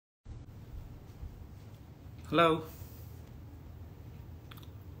Hello.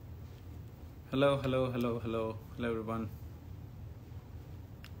 Hello, everyone.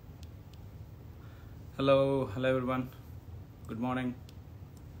 Hello, everyone. Good morning.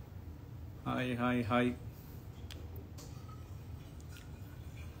 Hi.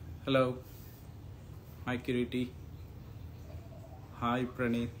 Hello. Hi, Kiriti. Hi,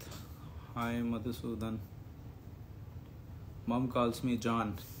 Praneeth. Hi, Madhusudan. Mom calls me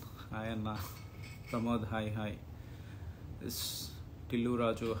John. Hi, Anna. Pramod, hi. This Tillu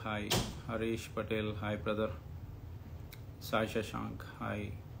Raju, hi. Harish Patel, hi, brother. Sai Shashank,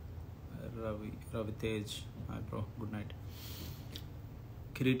 hi. Ravi Tej, hi, bro. Good night.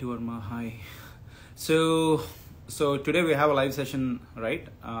 Kiriti Verma, hi. So today we have a live session, right?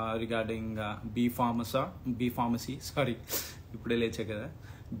 Regarding B Pharmacy. Sorry,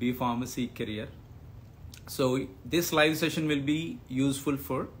 B Pharmacy career. So this live session will be useful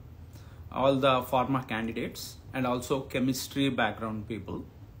for all the pharma candidates and also chemistry background people.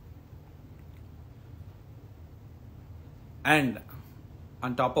 And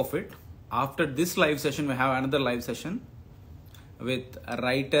on top of it, after this live session, we have another live session with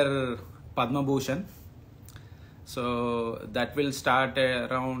writer Padma Bhushan. So that will start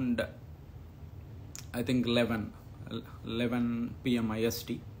around, I think, 11 p.m.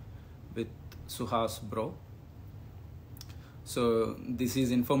 IST with Suhas bro. So this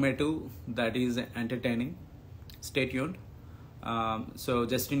is informative, that is entertaining. Stay tuned. So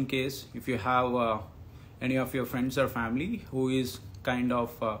just in case, if you have any of your friends or family who is kind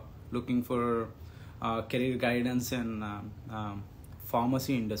of looking for career guidance in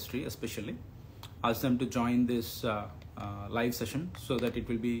pharmacy industry especially, ask them to join this live session so that it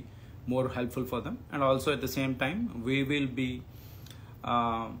will be more helpful for them. And also at the same time, we will be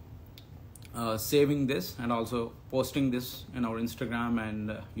saving this and also posting this in our Instagram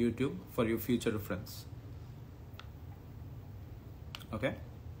and YouTube for your future reference. Okay.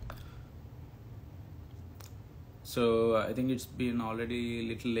 So I think it's been already a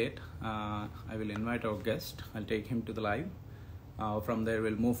little late. I will invite our guest. I'll take him to the live. From there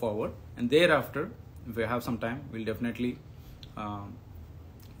we'll move forward, and thereafter, if we have some time, we'll definitely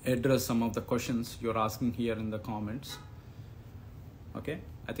address some of the questions you're asking here in the comments. Okay,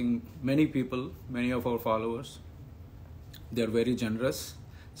 I think many of our followers, they're very generous,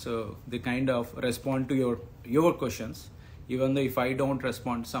 so they kind of respond to your questions. Even though if I don't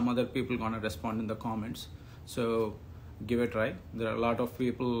respond, some other people gonna respond in the comments, so give it a try. There are a lot of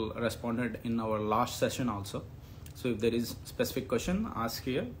people responded in our last session also. So if there is specific question, ask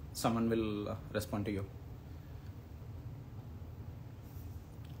here, someone will respond to you.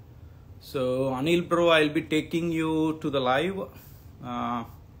 So Anil bro, I'll be taking you to the live. I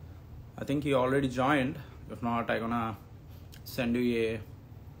think you already joined. If not, I'm gonna send you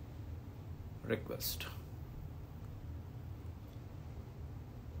a request.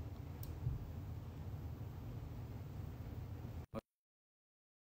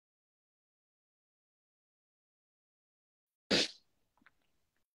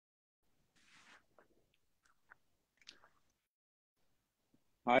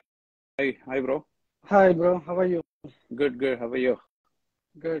 Hi bro. Hi bro, how are you? Good. How are you?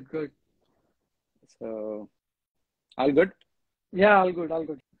 Good. So, all good? Yeah, all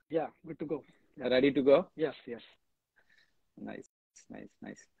good. Yeah, good to go. Yeah. Ready to go? Yes. Nice.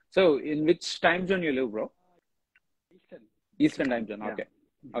 So, in which time zone you live, bro? Eastern time zone. Yeah.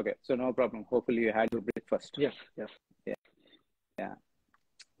 Okay. So no problem. Hopefully you had your breakfast. Yes. Yeah.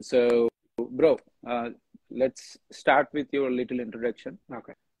 So, bro, let's start with your little introduction.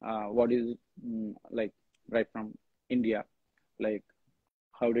 Okay. What is like right from India? Like,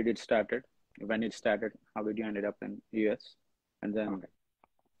 how did it started? When it started? How did you ended up in US? And then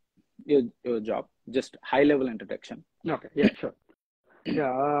your job. Just high level introduction. Okay. Yeah, sure.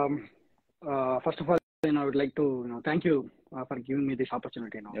 Yeah. First of all, I would like to thank you for giving me this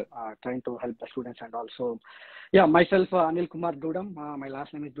opportunity. Yep. Trying to help the students, and also, myself, Anil Kumar Dudam. My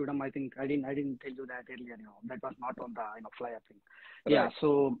last name is Dudam. I think I didn't tell you that earlier. That was not on the flyer thing. Right. Yeah.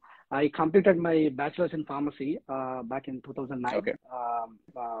 So I completed my bachelor's in pharmacy back in 2009. Okay.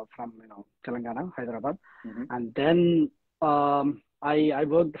 From Telangana, Hyderabad, And then I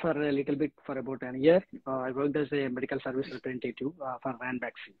worked for a little bit for about a year. I worked as a medical service representative for Van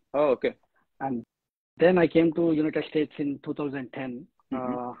vaccine. Oh, okay. And then I came to United States in 2010.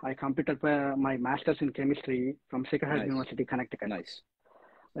 I completed my master's in chemistry from Sacred Heart University, Connecticut. Nice.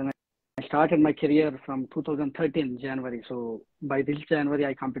 Then I started my career from 2013 January. So by this January,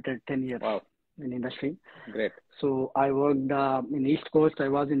 I completed 10 years in industry. Great. So I worked in East Coast. I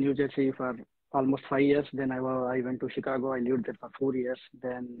was in New Jersey for almost 5 years. Then I went to Chicago. I lived there for 4 years.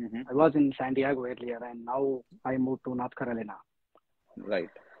 Then I was in San Diego earlier, and now I moved to North Carolina. Right.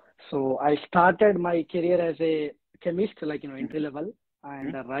 So I started my career as a chemist, like, entry level.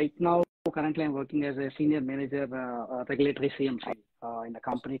 And right now, currently I'm working as a senior manager, regulatory CMC, in a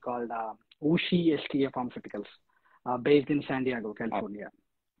company called Ushi STA Pharmaceuticals, based in San Diego, California.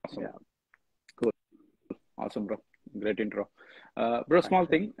 Awesome. Yeah. Cool. Awesome, bro. Great intro. Bro, small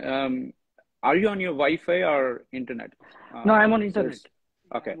thing. Are you on your Wi-Fi or internet? No, I'm on internet.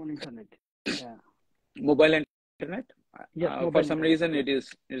 Okay. I'm on internet. Yeah. Mobile and internet? Yes, for some reason, it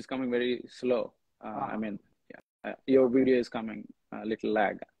is coming very slow. I mean, your video is coming a little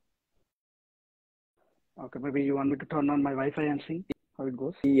lag. Okay, maybe you want me to turn on my Wi-Fi and see how it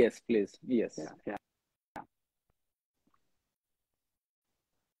goes? Yes, please. Yes. Yeah.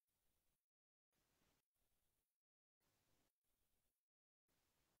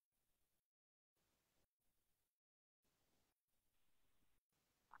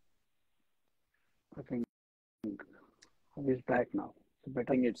 I think it's back now. I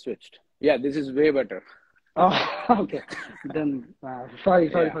think it switched. Yeah, this is way better. Oh, okay. Then sorry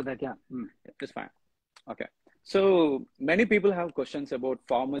for that. Yeah. It's fine. Okay. So many people have questions about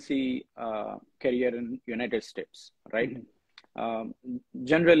pharmacy career in United States, right?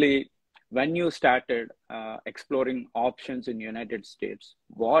 Generally, when you started exploring options in United States,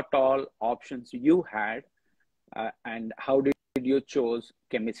 what all options you had, and how did you choose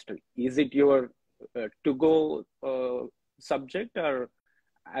chemistry? Is it your to-go subject, or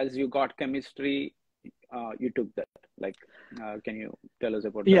as you got chemistry, you took that? Like, can you tell us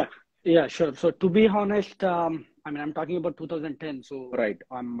about that? Yeah, sure. So to be honest, I mean, I'm talking about 2010. So right.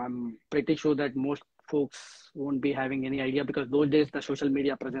 I'm pretty sure that most folks won't be having any idea, because those days the social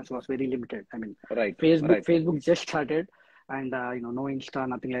media presence was very limited. I mean, Facebook just started, and no Insta,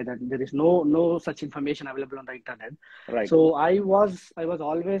 nothing like that. There is no such information available on the internet. Right. So I was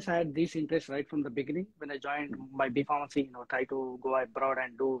always had this interest right from the beginning. When I joined my B Pharmacy, try to go abroad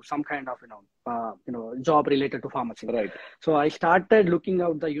and do some kind of job related to pharmacy. Right. So I started looking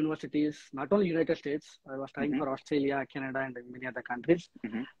out the universities, not only United States. I was trying for Australia, Canada, and many other countries.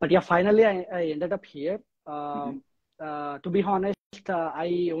 But yeah, finally I ended up here. To be honest,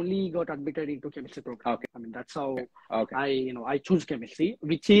 I only got admitted into chemistry program. Okay. I mean, that's how I choose chemistry,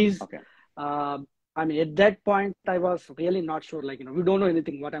 which is, I mean, at that point, I was really not sure, like, we don't know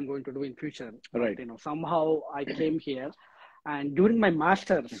anything what I'm going to do in future. Right. But, somehow I came here, and during my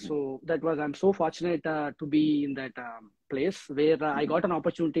master's, so that was, I'm so fortunate to be in that place where I got an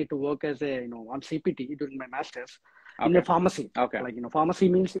opportunity to work as a, on CPT during my master's. In a pharmacy. Okay. Like, pharmacy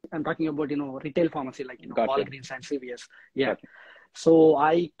means I'm talking about, retail pharmacy, like, Walgreens and CVS. Yeah. Gotcha. So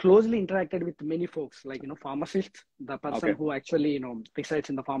I closely interacted with many folks, like, pharmacists, the person who actually, resides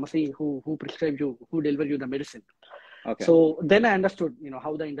in the pharmacy, who prescribe you, who deliver you the medicine. Okay. So then I understood,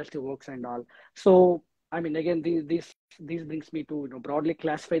 how the industry works and all. So, I mean, again, this brings me to, broadly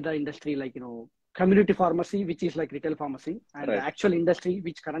classify the industry, like, community pharmacy, which is like retail pharmacy, and the actual industry,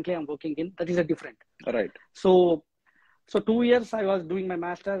 which currently I'm working in, that is a different. Right. So 2 years I was doing my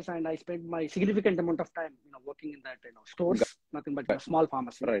master's, and I spent my significant amount of time, working in that, stores, nothing but a small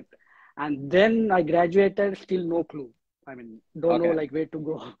pharmacy. Right. And then I graduated, still no clue. I mean, don't know like where to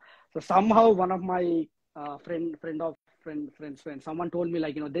go. So somehow one of my friends, someone told me,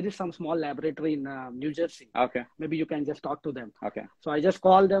 like, there is some small laboratory in New Jersey. Okay. Maybe you can just talk to them. Okay. So I just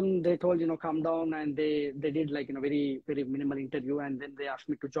called them. They told, come down, and they did like, very, very minimal interview, and then they asked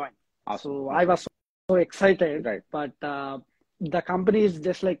me to join. Awesome. So I was so excited, right. But the company is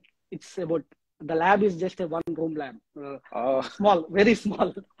just like, it's about, the lab is just a one-room lab, small, very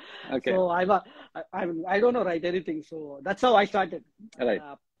small. Okay. So I don't know, right, anything. So that's how I started. Right.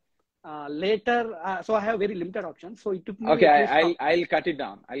 Later, so I have very limited options. So it took me. Okay, I'll cut it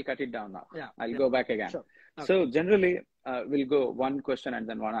down. I'll cut it down now. Yeah. I'll go back again. Sure. Okay. So generally, we'll go one question and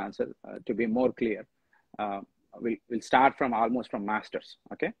then one answer to be more clear. We'll start almost from masters.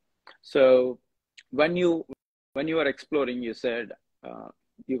 Okay. So when you were exploring, you said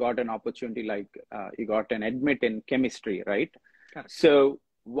you got an opportunity, like you got an admit in chemistry, right? Correct. So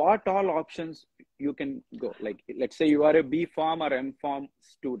what all options you can go? Like, let's say you are a B Pharm or M Pharm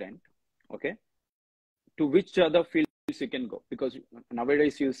student, okay? To which other fields you can go? Because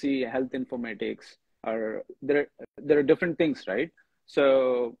nowadays you see health informatics, or there are different things, right?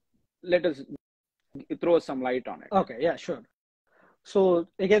 So let us throw some light on it. Okay, yeah, sure. So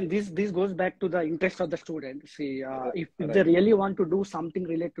again, this goes back to the interest of the student. See, if they really want to do something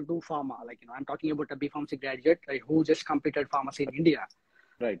related to pharma, like, I'm talking about a B Pharmacy graduate who just completed pharmacy in India.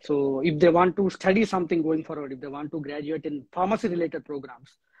 Right. So if they want to study something going forward, if they want to graduate in pharmacy related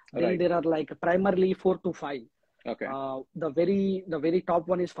programs, Then there are like primarily 4 to 5. Okay. The very top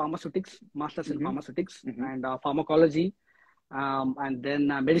one is pharmaceutics, masters in pharmaceutics and pharmacology, and then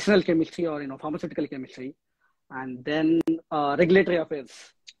medicinal chemistry or pharmaceutical chemistry, and then regulatory affairs.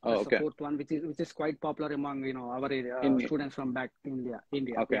 That's the fourth one, which is quite popular among our students from back India.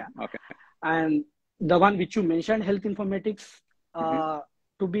 Okay. Yeah. Okay. And the one which you mentioned, health informatics.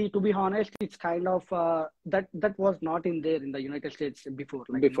 To be honest, it's kind of that was not in there in the United States before.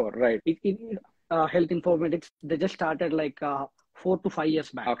 Right. Health informatics, they just started like 4 to 5 years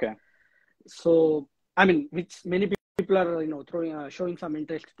back. Okay. So I mean, which many people are showing some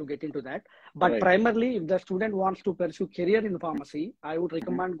interest to get into that. But primarily, if the student wants to pursue career in pharmacy, I would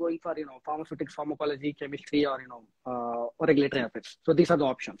recommend going for pharmaceutics, pharmacology, chemistry, or regulatory affairs. So these are the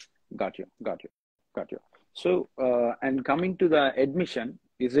options. Got you. So and coming to the admission,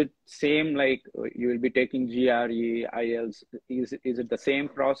 is it same like you will be taking GRE, IELTS? Is it the same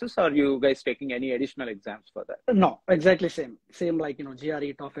process, or you guys taking any additional exams for that? No, exactly same like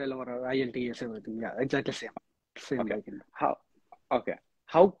GRE, TOEFL, or IELTS, everything. Yeah, exactly same. Okay.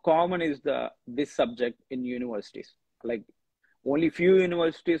 How common is this subject in universities? Like only few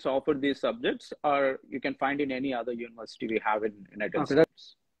universities offer these subjects, or you can find in any other university we have in United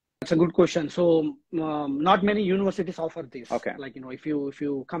States? That's a good question. So not many universities offer this. Okay. Like if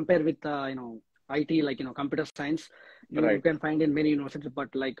you compare with IT, like computer science, you can find in many universities.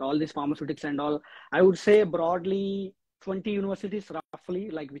 But like all these pharmaceutics and all, I would say broadly 20 universities roughly,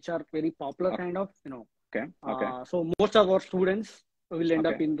 like which are very popular kind of Okay. So most of our students will end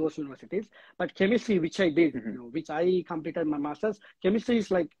up in those universities. But chemistry, which I did, which I completed my master's, chemistry is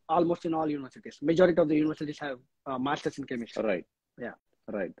like almost in all universities. Majority of the universities have masters in chemistry. Right. Yeah.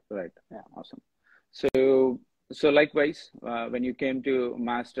 Right. Yeah. Awesome. So likewise, when you came to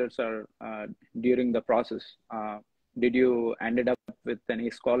masters or during the process, did you ended up with any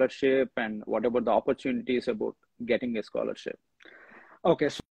scholarship, and what about the opportunities about getting a scholarship? Okay.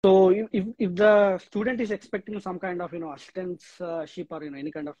 So if the student is expecting some kind of assistantship or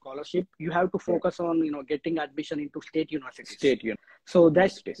any kind of scholarship, you have to focus on getting admission into state universities. So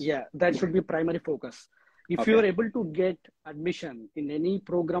that should be primary focus. If you are able to get admission in any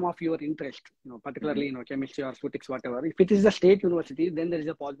program of your interest, particularly chemistry or physics, whatever, if it is a state university, then there is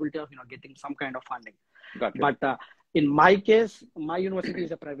a possibility of getting some kind of funding. Got you. But in my case, my university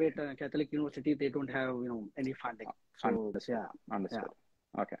is a private Catholic university. They don't have any funding. So Understood.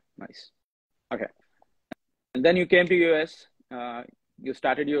 Okay, nice. Okay, and then you came to US. You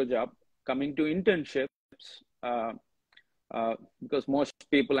started your job. Coming to internships. Because most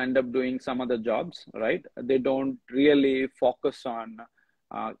people end up doing some other jobs, right? They don't really focus on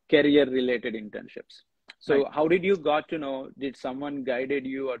career-related internships. So how did you got to know? Did someone guided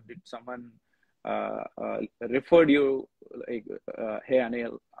you, or did someone referred you? Like, hey,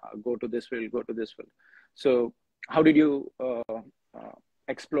 Anil, go to this field, go to this field. So how did you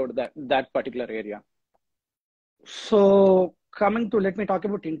explore that particular area? So let me talk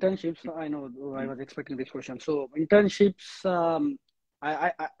about internships. I know I was expecting this question. So internships,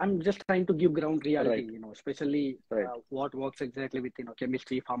 I'm just trying to give ground reality, especially what works exactly with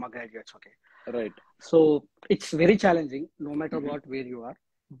chemistry, pharma graduates. Okay. Right. So it's very challenging, no matter where you are.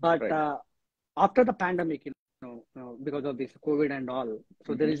 But after the pandemic, because of this COVID and all,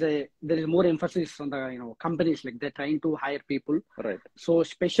 so there is more emphasis on the companies, like they're trying to hire people. Right. So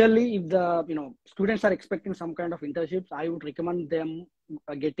especially if the students are expecting some kind of internships, I would recommend them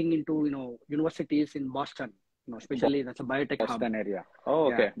getting into universities in Boston. Especially that's a biotech Boston hub. Area.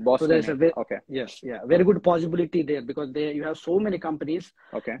 Oh, okay. Yeah. Boston. So there's very good possibility there, because you have so many companies.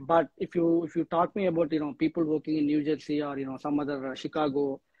 Okay. But if you talk me about people working in New Jersey or some other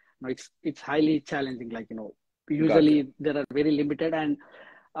Chicago, it's highly challenging. Like usually there are very limited, and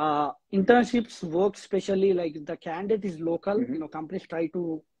internships work especially like if the candidate is local. Companies try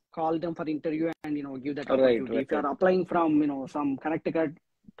to call them for interview and give that opportunity. If you are applying from some Connecticut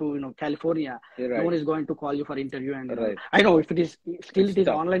to California, no one is going to call you for interview. And I know if it is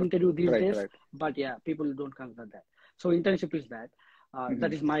online interview these days, but yeah, people don't consider that. So internship is that.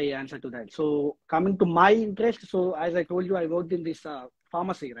 That is my answer to that. So coming to my interest, so as I told you, I worked in this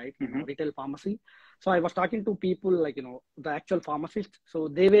pharmacy, right? Retail pharmacy. So I was talking to people like the actual pharmacists. So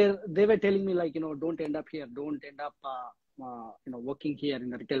they were telling me like don't end up here, don't end up working here in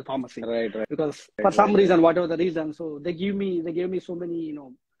the retail pharmacy, because for some reason, whatever the reason, so they gave me so many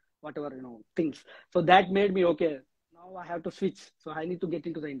whatever things. So that made me okay. Now I have to switch. So I need to get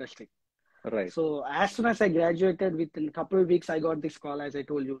into the industry. Right. So as soon as I graduated, within a couple of weeks, I got this call. As I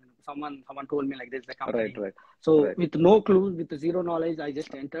told you, someone told me like this is the company. So with no clue, with zero knowledge, I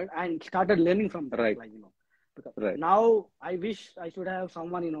just entered and started learning from them. Right. Now I wish I should have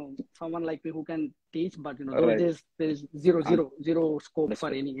someone, someone like me who can teach, but those Right. days there is zero scope for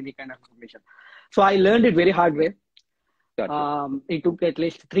Understood. any kind of information. So I learned it very hard way. Got you. It took at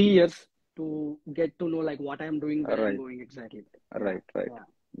least 3 years to get to know like what I'm doing, where I'm Right. going exactly. Right. Right. Yeah.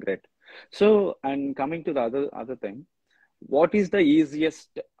 Great. So, and coming to the other thing, what is the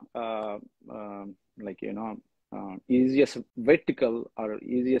easiest, like easiest vertical or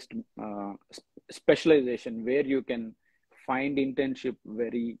easiest specialization where you can find internship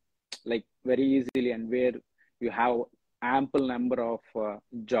very easily, and where you have ample number of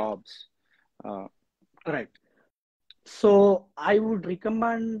jobs? Right. So I would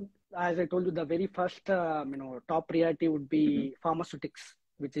recommend, as I told you, the very first top priority would be pharmaceutics,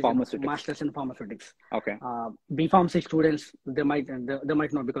 which is Pharmaceutics. masters in pharmaceutics. Okay. B.Pharmacy students, they might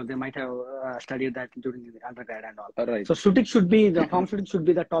know because they might have studied that during the undergrad and all. Right. So pharmaceutics should be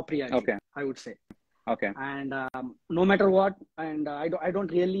the top priority. Okay. I would say. Okay. And no matter what, and I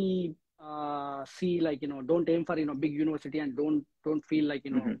don't really see like don't aim for big university, and don't feel like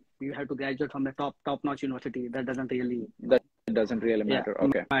you have to graduate from the top-notch university. That doesn't really that doesn't really matter.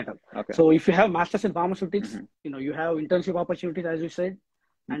 Okay. matter. Okay. So if you have masters in pharmaceutics, you have internship opportunities, as you said,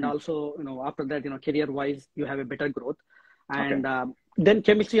 and also after that career wise you have a better growth. And then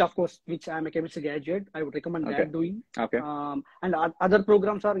chemistry, of course, which I'm a chemistry graduate, I would recommend that doing. Okay. And other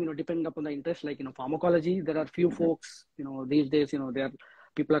programs are depending upon the interest, like pharmacology. There are few folks these days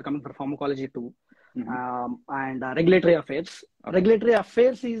people are coming for pharmacology too. And regulatory affairs. Regulatory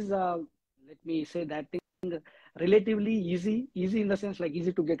affairs is let me say that thing, relatively easy in the sense like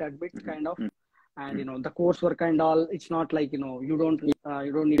easy to get admit kind of. And the coursework and all, it's not like you don't need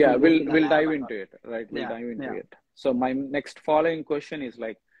to we'll dive into it, right? We'll dive into it. So my next following question is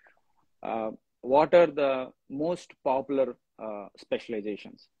like, what are the most popular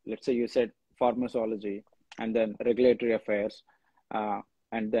specializations? Let's say you said pharmacology, and then regulatory affairs,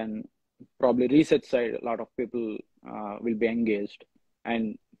 and then probably research side, a lot of people will be engaged,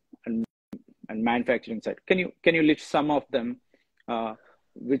 and manufacturing side. Can you list some of them,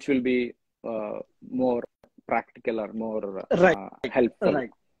 which will be more practical or more helpful? Right.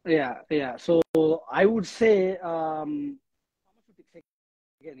 Yeah. So I would say pharmaceutics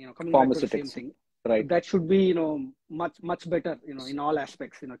again, coming back to the same thing. Right. That should be much better in all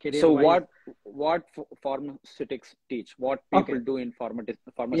aspects career. So what pharmaceutics teach? What people do in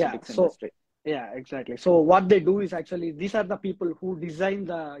pharmaceutics industry? Yeah, exactly. So what they do is actually these are the people who design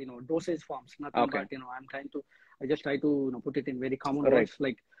the dosage forms. Nothing but I just try to put it in very common words.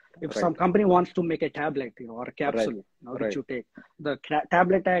 Like if some company wants to make a tablet or a capsule which you take, the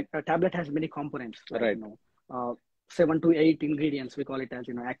tablet has many components. Like, 7 to 8 ingredients, we call it as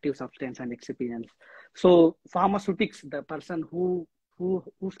active substance and excipients. So pharmaceutics, the person who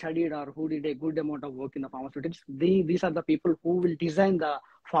studied or who did a good amount of work in the pharmaceutics, these are the people who will design the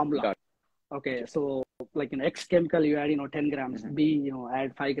formula. Okay, so like X chemical you add 10 grams, B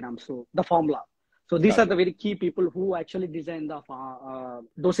add 5 grams, so the formula. So these are the very key people who actually design the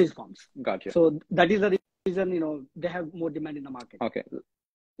dosage forms. Gotcha. So that is the reason they have more demand in the market. Okay.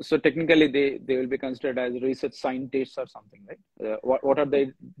 So technically they will be considered as research scientists or something, right? What are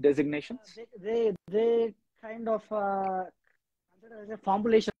their designations? They kind of considered as a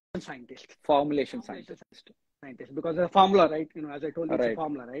formulation scientist. Formulation scientist. Because the formula, right? As I told you, it's a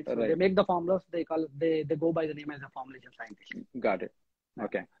formula, right? So they make the formulas. They go by the name as a formulation scientist. Got it.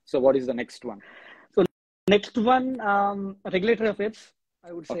 Okay. So what is the next one? So next one, regulatory affairs,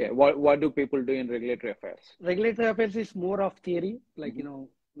 I would say. Okay. What do people do in regulatory affairs? Regulatory affairs is more of theory, like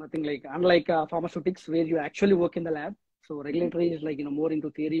nothing like, unlike pharmaceutics where you actually work in the lab. So regulatory is like more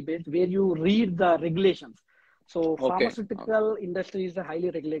into theory based, where you read the regulations. So pharmaceutical industry is a highly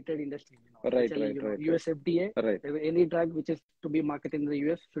regulated industry. Right. US FDA, any drug which is to be marketed in the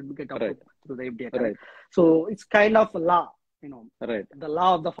US should get approved through the FDA. Right. So it's kind of a law, the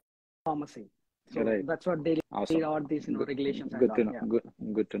law of the pharmacy. So that's what they read all these regulations. Good to know.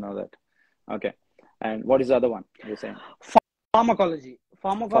 Good to know that. Okay. And what is the other one you're saying? Pharmacology.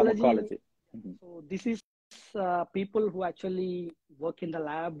 So this is people who actually work in the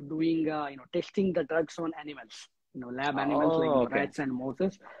lab doing testing the drugs on animals, lab animals like rats and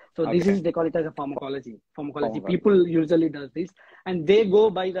mouses. So this is, they call it as a pharmacology. People usually does this, and they go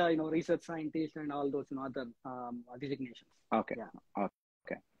by the research scientist and all those other designations. Okay.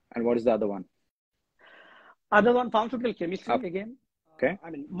 And what is the other one? Other one, pharmaceutical chemistry again. Okay.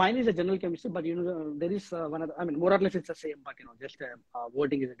 I mean, mine is a general chemistry, but there is one other. I mean, more or less it's the same, but just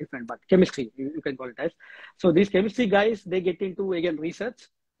wording is different. But chemistry, you can call it as. So these chemistry guys, they get into again research.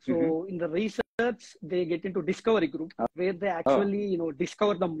 So in the research, they get into discovery group where they actually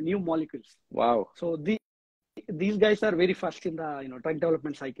discover the new molecules. Wow. So these guys are very fast in the drug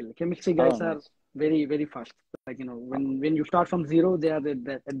development cycle. Chemistry guys are nice. very, very fast. Like when you start from zero, they are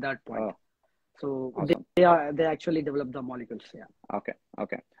at that point. So Awesome. they actually develop the molecules. Yeah.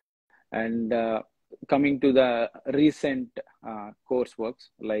 Okay. And coming to the recent courseworks,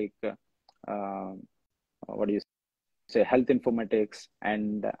 like what do you say, health informatics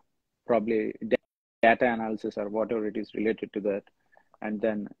and probably data analysis or whatever it is related to that, and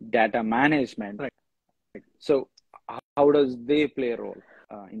then data management. Right. So how does they play a role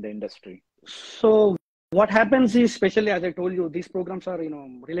in the industry? So what happens is, especially as I told you, these programs are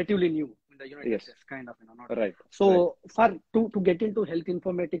relatively new in the United States, kind of not right. So for to get into health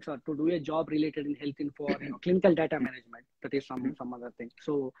informatics or to do a job related in health info or clinical data management, that is some other thing.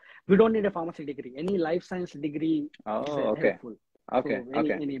 So we don't need a pharmacy degree. Any life science degree is helpful. Okay. So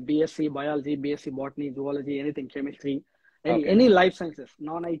any BSc biology, BSc botany, zoology, anything, chemistry, any life sciences,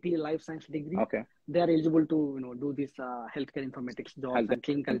 non-IT life science degree, they are eligible to do this healthcare informatics jobs and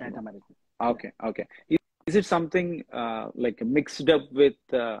clinical data management. Okay. Is it something like mixed up with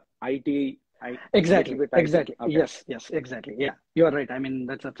IT? Exactly. Okay. Yes, exactly. Yeah, you are right. I mean,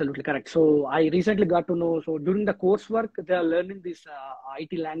 that's absolutely correct. So I recently got to know, so during the coursework, they are learning these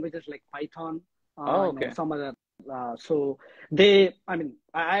IT languages like Python, some other. So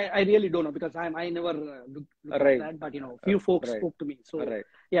I really don't know because I never looked at that, but few folks spoke to me. So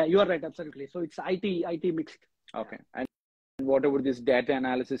yeah, you are right. Absolutely. So it's IT mixed. Okay. And what about this data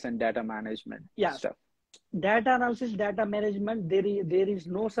analysis and data management stuff? Data analysis, data management, there is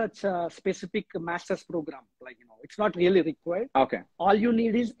no such specific master's program. Like, it's not really required. Okay. All you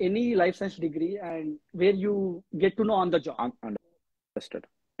need is any life science degree and where you get to know on the job. Understood.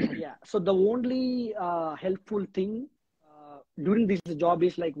 Yeah. So the only helpful thing during this job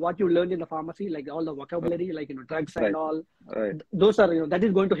is like what you learned in the pharmacy, like all the vocabulary, like, drugs and all. Right. Those are, that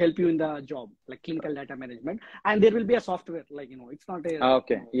is going to help you in the job, like clinical data management. And there will be a software, like, it's not a.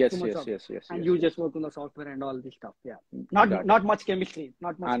 Okay. Yes. And you just work on the software and all this stuff. Yeah. Not much chemistry.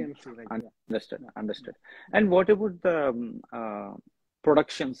 Chemistry. Right? Understood. And what about the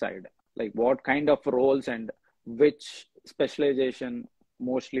production side? Like what kind of roles and which specialization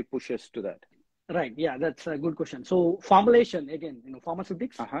mostly pushes to that? Right. Yeah, that's a good question. So formulation, again,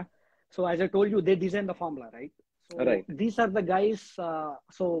 pharmaceutics. So as I told you, they design the formula, right? So these are the guys.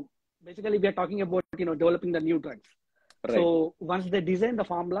 So basically we are talking about, developing the new drugs. Right. So once they design the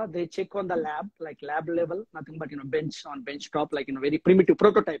formula, they check on the lab, like lab level, nothing but, bench top, like, very primitive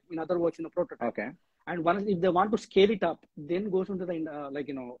prototype. In other words, prototype. Okay. And once if they want to scale it up, then goes into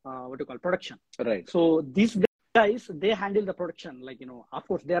the, production. Right. So these guys, they handle the production, like, of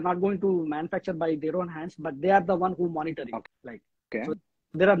course they are not going to manufacture by their own hands, but they are the one who monitor it. So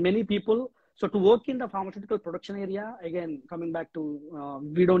there are many people. So to work in the pharmaceutical production area, again, coming back to,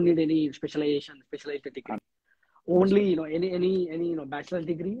 we don't need any specialized degree. Only, any bachelor's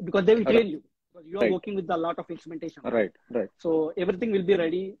degree, because they will train you, because you are working with a lot of instrumentation. Right. So everything will be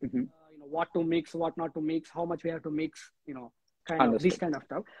ready, what to mix, what not to mix, how much we have to mix, this kind of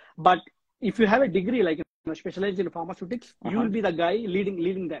stuff. But if you have a degree, like, specialized in pharmaceutics, you will be the guy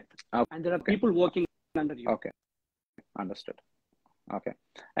leading that. And there are people working under you. Okay. Understood. Okay.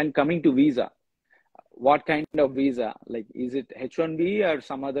 And coming to visa, what kind of visa? Like, is it H1B or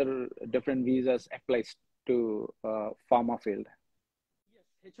some other different visas applies to pharma field?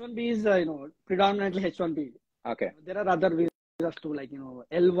 Yes, H1B is, predominantly H1B. Okay. There are other visas too, like,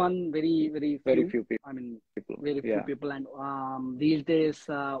 L1, very few people. I mean, very few people. And these days,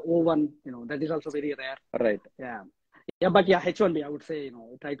 O1, that is also very rare. Right. Yeah. Yeah, but yeah, H1B, I would say,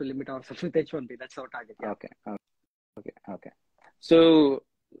 try to limit ourselves with H1B. That's our target. Yeah. Okay. So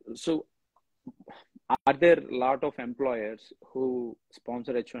are there a lot of employers who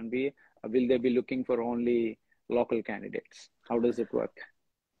sponsor H1B? Will they be looking for only local candidates? How does it work?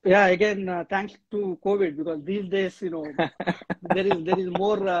 Yeah, again, thanks to COVID, because these days, there is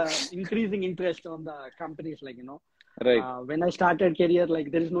more increasing interest on the companies, like, Right. When I started career,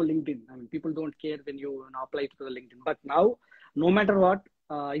 like, there is no LinkedIn. I mean, people don't care when you apply to the LinkedIn. But now, no matter what,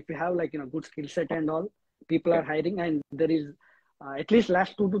 if you have, like, good skill set and all, people are hiring, and there is at least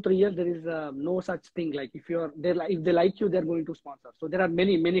last 2 to 3 years, there is no such thing. Like, if they like you, they're going to sponsor. So there are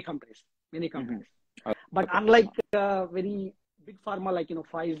many companies. But unlike very big pharma, like,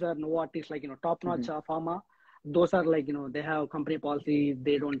 Pfizer, Novartis, like, top-notch pharma, those are like, they have company policy.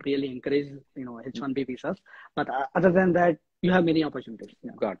 They don't really encourage, H1B visas. But other than that, you have many opportunities.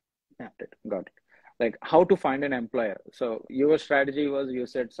 Yeah. Got it. Like, how to find an employer? So your strategy was, you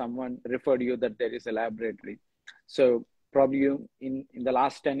said someone referred you that there is a laboratory. So probably in the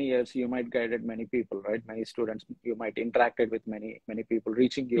last 10 years, you might guided many people, right? Many students, you might interacted with many people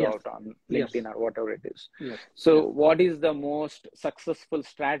reaching you Yes. out on LinkedIn Yes. or whatever it is. Yes. So Yes. what is the most successful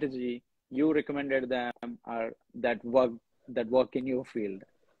strategy you recommended them or that work in your field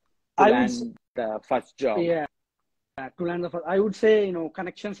to I would land the first job? Yeah, to land the first, I would say,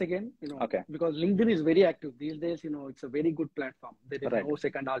 connections again, Okay. because LinkedIn is very active these days. It's a very good platform. There is Right. no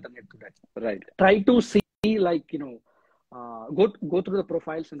second alternate to that. Right. Try to see, like, go through the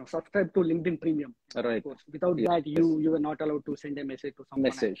profiles, subscribe to LinkedIn Premium. Right. Of course. Without that, you are not allowed to send a message to someone.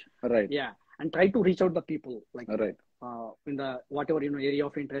 Message. Right. Yeah, and try to reach out the people, like, Right. in the whatever area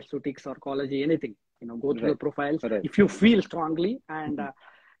of interest, physics or college, anything. Go through Right. the profiles Right. if you feel strongly, and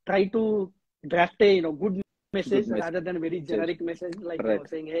try to draft a good message Good rather than very generic message, like Right.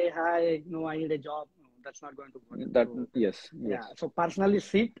 saying, hey, hi, I need a job. No, that's not going to work. That So, yes. yeah. So personally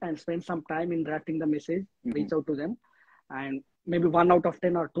sit and spend some time in drafting the message, reach out to them, and maybe 1 out of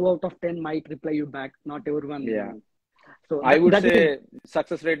 10 or 2 out of 10 might reply you back. Not everyone. Yeah. So I would that say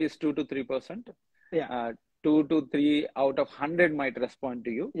success rate is 2 to 3%. Yeah. 2 to 3 out of 100 might respond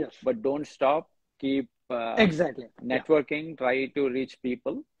to you. Yes. But don't stop. Keep Exactly. networking. Yeah. Try to reach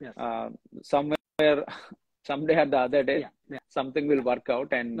people. Yes. Somewhere, someday or the other day, something will work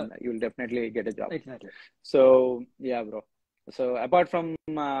out, and you'll definitely get a job. Exactly. So yeah, bro. So apart from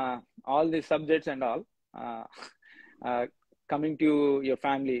all these subjects and all, coming to your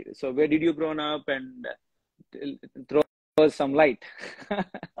family. So where did you grow up, and throw some light?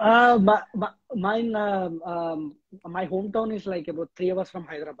 Mine, my hometown is like about 3 hours from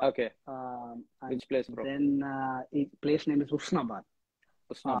Hyderabad. Okay. Which place, bro? Then place name is Usnabad.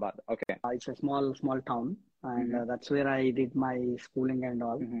 Usnabad. Okay. It's a small town, and that's where I did my schooling and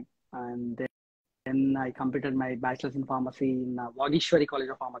all. And then I completed my bachelor's in pharmacy in Vagishwari College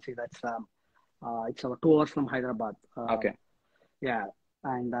of Pharmacy. That's it's about 2 hours from Hyderabad. Okay. Yeah,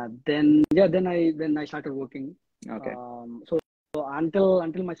 and then I started working. Okay. So until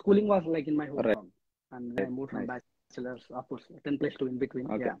my schooling was like in my hometown, Right. and then I moved from bachelor's, of course, 10 plus 2 in between.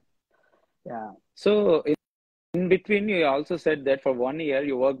 Okay. Yeah. So in between, you also said that for 1 year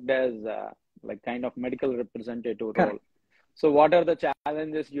you worked as like kind of medical representative role. Correct. So what are the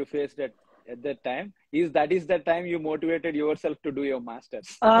challenges you faced at that time? Is that time you motivated yourself to do your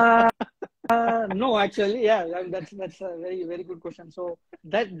masters? No, actually, yeah, that's a very, very good question. So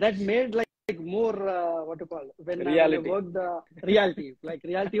that made like more what to call when I worked reality. Like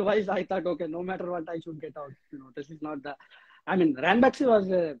reality wise, I thought, okay, no matter what, I should get out. This is not the. I mean, Ranbaxy was,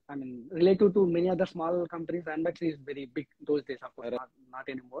 relative to many other small companies, Ranbaxy is very big those days, of course, not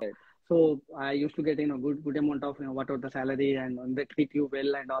anymore. Right. So I used to get, good amount of, whatever the salary, and they treat you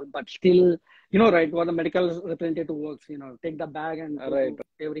well and all, but still, right, what the medical representative works, take the bag and go to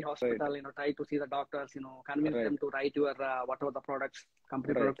every hospital, try to see the doctors, convince them to write your, whatever the products,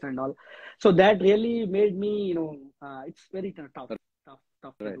 company products and all. So that really made me, it's very tough to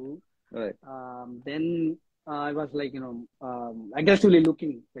do. Right. Then I was like, aggressively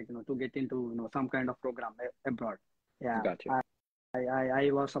looking, like, to get into, some kind of program abroad. Yeah. Gotcha. I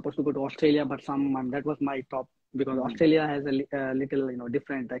was supposed to go to Australia, but that was my top, because Australia has a little,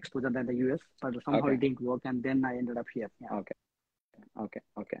 different exposure than the US, but somehow it didn't work, and then I ended up here. Yeah.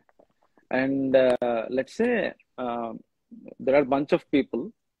 Okay. And let's say there are a bunch of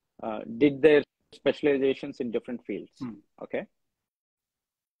people did their specializations in different fields. Okay.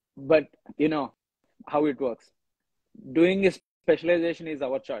 But how it works. Doing a specialization is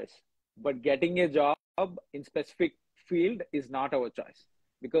our choice, but getting a job in specific field is not our choice,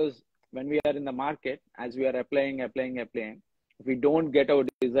 because when we are in the market, as we are applying, if we don't get our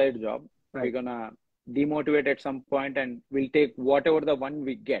desired job, we're gonna demotivate at some point, and we'll take whatever the one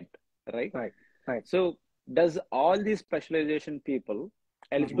we get, right? So does all these specialization people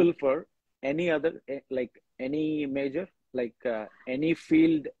eligible for any other, like any major, like any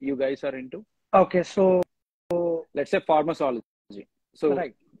field you guys are into? Okay, so let's say pharmacology. So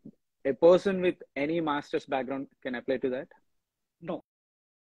a person with any master's background can apply to that? No,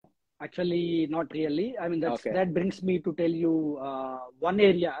 actually not really. I mean, that brings me to tell you one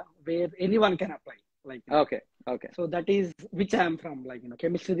area where anyone can apply. Like okay. So that is which I am from, like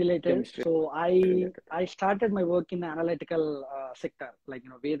chemistry related. So I started my work in the analytical sector, like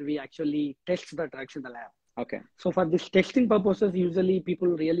where we actually test the drugs in the lab. Okay. So for this testing purposes, usually people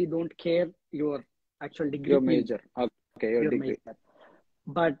really don't care your actual degree. Your major. Okay, your degree. Major.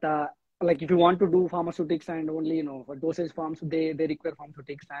 But like if you want to do pharmaceutics and only, for dosage forms, they require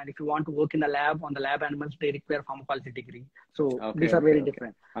pharmaceutics. And if you want to work in the lab, on the lab animals, they require pharmacology degree. So these are very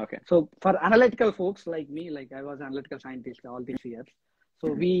different. Okay. So for analytical folks like me, like I was an analytical scientist all these years.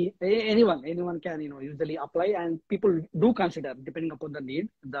 So anyone can, usually apply, and people do consider depending upon the need.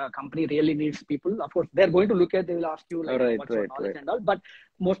 The company really needs people. Of course, they're going to look at. They will ask you like, what's your knowledge and all. But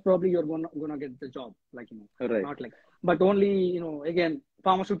most probably you're gonna get the job. Like not like. But only again,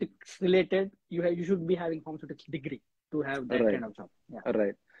 pharmaceutics related. You should be having pharmaceutics degree to have that kind of job. Yeah.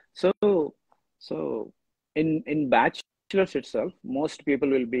 Right. So in bachelor's itself, most people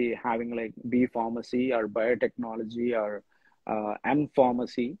will be having like B pharmacy or biotechnology or M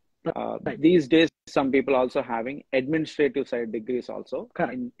pharmacy. These days, some people also having administrative side degrees also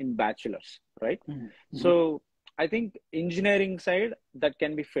in bachelor's, right? So I think engineering side that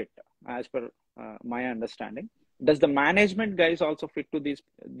can be fit as per my understanding. Does the management guys also fit to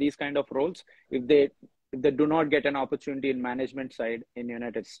these kind of roles? If they do not get an opportunity in management side in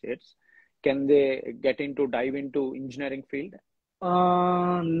United States, can they dive into engineering field?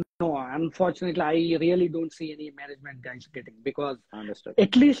 No, unfortunately, I really don't see any management guys getting, because Understood.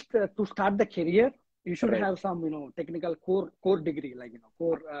 At least to start the career, you should have some, technical core degree, like,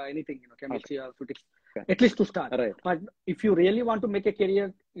 core anything, chemistry or physics, at least to start. But if you really want to make a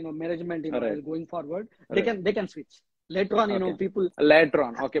career, management, going forward, they can switch. Later on, people. Later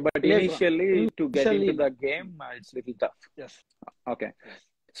on, okay. But initially, to get into the game, it's a little tough. Yes. Okay.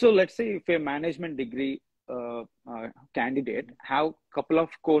 So let's say if a management degree candidate have couple of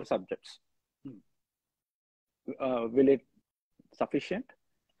core subjects, will it sufficient?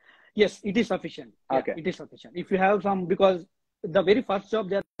 Yes, it is sufficient. Okay. It is sufficient. If you have some, because the very first job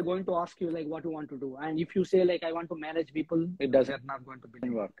they're going to ask you like what you want to do, and if you say like I want to manage people, they're not going to be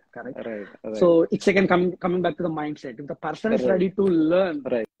work. Correct. Right. So it's again coming back to the mindset. If the person is ready to learn,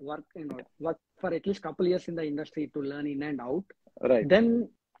 work for at least couple years in the industry to learn in and out, then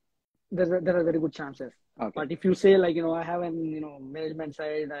there are very good chances. But if you say like I have an management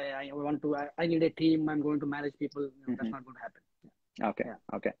side, I need a team, I'm going to manage people, that's not going to happen.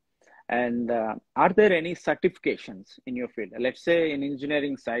 Okay. And are there any certifications in your field? Let's say in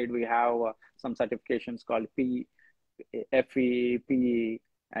engineering side, we have some certifications called FE, PE,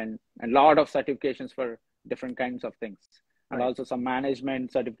 and a lot of certifications for different kinds of things. And also some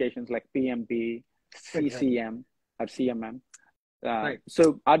management certifications like PMP, CCM, or CMM.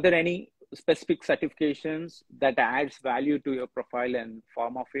 So are there any specific certifications that adds value to your profile in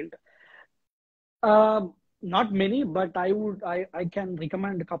pharma field? Not many, but I can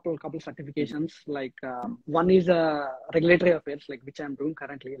recommend a couple certifications. Like one is regulatory affairs, like which I'm doing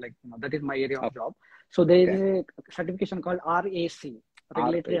currently. Like that is my area of job. So there is a certification called RAC,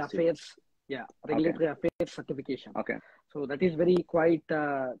 regulatory affairs. Yeah, regulatory affairs certification. Okay. So that is very quite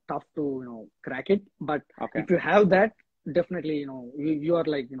tough to crack it. But if you have that, definitely you are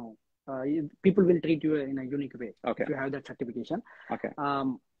like people will treat you in a unique way if you have that certification.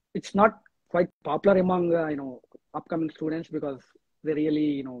 It's not quite popular among upcoming students, because they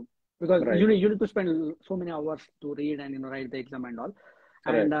really because you need to spend so many hours to read and write the exam and all.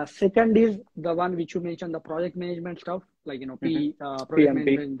 And second is the one which you mentioned, the project management stuff, like project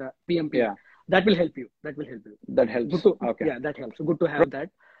management, the PMP. Yeah. That will help you. That helps. That helps. Good to have that.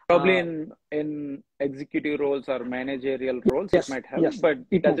 Probably in executive roles or managerial roles, it might help. But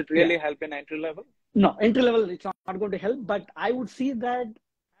does it really help in entry level? No, entry level it's not going to help. But I would see that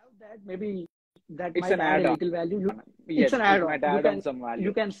maybe that it's might add a little value. It's an add-on. Some value.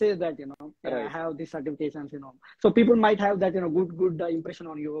 You can say that I have these certifications. So people might have that good impression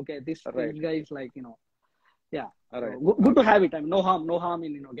on you. Okay, this guy is like good to have it. I mean, no harm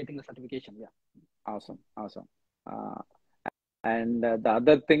in getting the certification. Yeah. Awesome. And the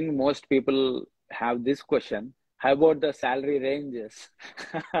other thing, most people have this question: how about the salary ranges?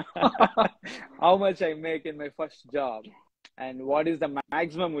 How much I make in my first job, and what is the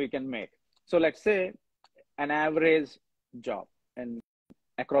maximum we can make? So let's say an average job and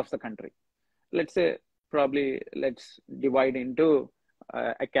across the country. Let's say let's divide into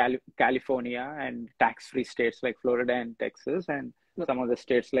California and tax-free states like Florida and Texas, and some of the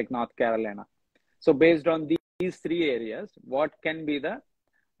states like North Carolina. So based on these three areas, what can be the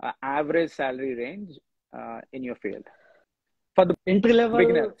average salary range in your field for the entry level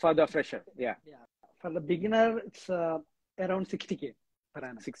beginner, for the fresher? Yeah. For the beginner, it's around 60K per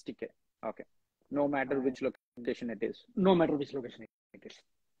annum. 60K. Okay. No matter which location it is. No matter which location it is.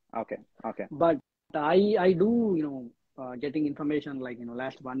 Okay. But I do getting information like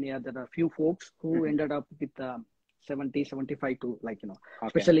last 1 year there are few folks who ended up with 70, 75 to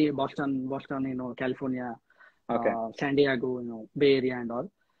especially Boston, California, San Diego, Bay Area and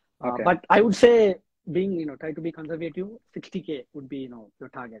all. But I would say being try to be conservative, 60K would be your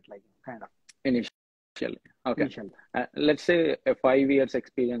target, like kind of initially. Okay. Let's say a 5 years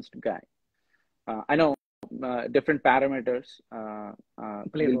experienced guy. I know different parameters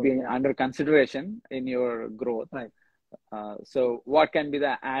will be under consideration in your growth. Right. So what can be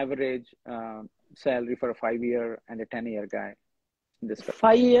the average salary for a 5-year and a 10-year guy in this?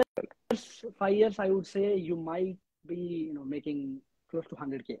 5 years, 5 years, I would say you might be, making close to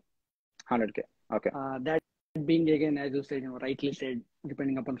 100K. 100K. Okay. That being, again, as you said, rightly said,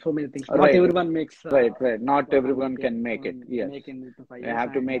 depending upon so many things. Not Right. everyone makes. Right. Not everyone can make it. Yes. Make in 5 You years,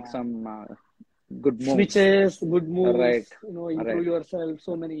 have to make some good moves. Switches, good moves. Right. Improve yourself.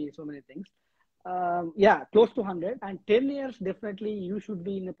 So many things. Yeah, close to 100. And 10 years, definitely you should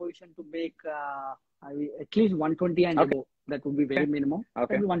be in a position to make at least 120 and above. That would be very minimum.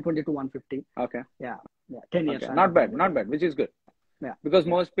 Okay. Maybe 120 to 150. Okay. Yeah. 10 years. Okay. Not bad, which is good. Yeah. Because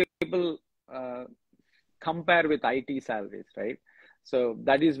most people compare with IT salaries, right? So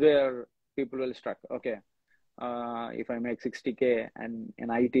that is where people will struggle. Okay. If I make 60K and in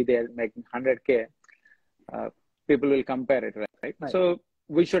IT they're making 100K, people will compare it, right? So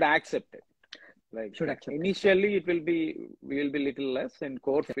we should accept it. Initially we will be little less in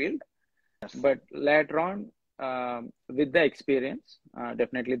core field, but later on, with the experience,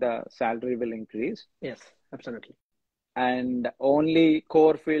 definitely the salary will increase. Yes, absolutely. And only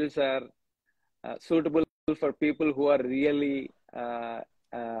core fields are suitable for people who are really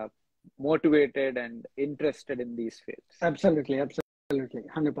motivated and interested in these fields. Absolutely, 100%.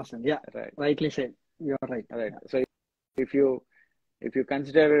 Yeah, right. Rightly said. You're right. Right. Yeah. So if you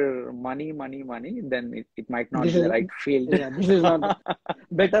consider money, then it might not be the right field. Yeah, this is not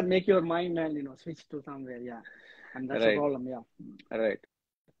better. Make your mind and switch to somewhere. Yeah, and that's the problem. Yeah. Right.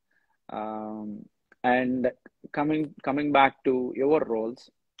 And coming back to your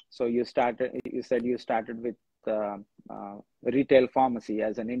roles, so you said you started with retail pharmacy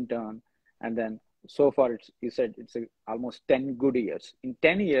as an intern, and then so far you said it's almost 10 good years. In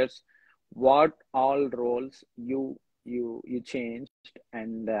 10 years, what all roles you changed,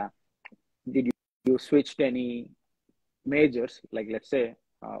 and did you switched any majors, like let's say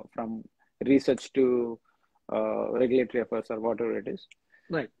from research to regulatory affairs or whatever it is?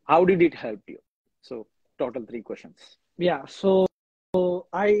 Right. How did it help you? So total 3 questions. Yeah. So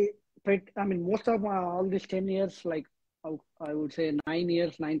most of all these 10 years, like I would say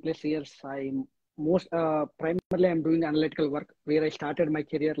 9 plus years, primarily I'm doing analytical work, where I started my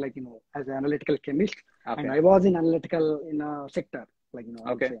career as an analytical chemist. Okay. And I was in analytical in a sector,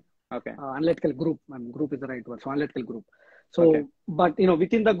 Okay. Analytical group. Group is the right word. So analytical group. So, but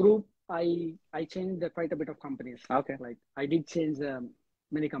within the group, I changed quite a bit of companies. Okay. I did change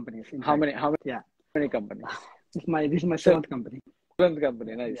many companies. How many companies? This is my 7th company. 7th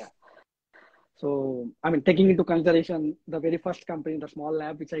company, nice. Yeah. So, taking into consideration the very first company, the small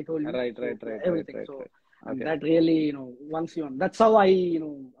lab, which I told you. Right. Everything. Right. So, Okay. that really, that's how I,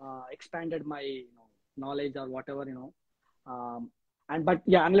 expanded my, knowledge or whatever, but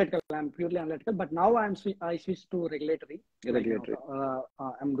yeah, analytical. I'm purely analytical. But now I switched to regulatory. Regulatory.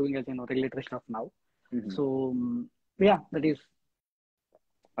 I'm doing as regulatory stuff now. Mm-hmm. So yeah, that is.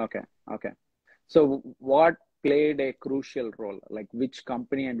 Okay. So what played a crucial role? Like which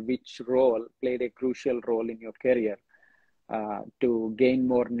company and which role played a crucial role in your career to gain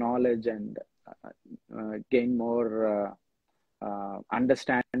more knowledge and gain more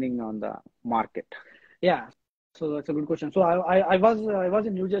understanding on the market? Yeah. So that's a good question. So I was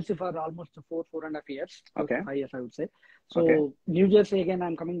in New Jersey for almost 4.5 years. Okay. 5 years, I would say. So New Jersey, again,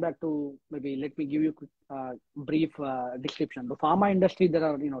 I'm coming back to, maybe let me give you a brief description. The pharma industry, there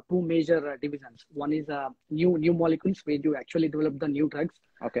are 2 major divisions. One is new molecules, where you actually develop the new drugs.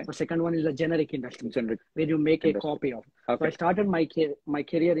 Okay. The second one is the generic industry, where you make a copy of. Okay. So I started my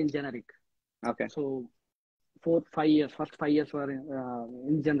career in generic. Okay. So 4-5 years, first 5 years were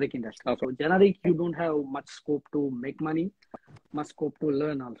in generic industry. Okay. So generic, you don't have much scope to make money, much scope to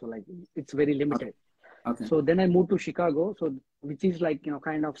learn also. It's very limited. Okay. So then I moved to Chicago, so which is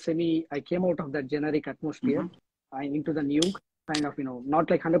kind of I came out of that generic atmosphere, into the new kind of, not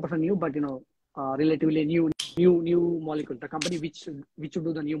like 100% new, but relatively new molecule. The company which would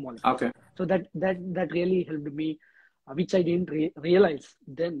do the new molecule. Okay. So that really helped me, which I didn't realize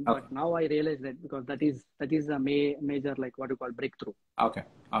then, but now I realize that, because that is a major, what you call, breakthrough. Okay.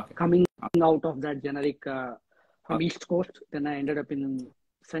 Coming out of that generic from East Coast, then I ended up in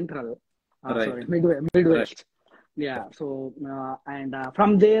Central. Midwest. Right. Yeah. So and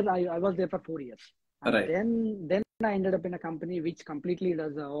from there, I was there for 4 years. And then I ended up in a company which completely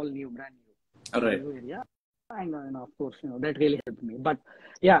does all new, brand new. Right. Area. And of course, that really helped me. But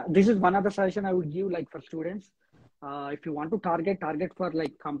yeah, this is one other suggestion I would give, for students. If you want to target for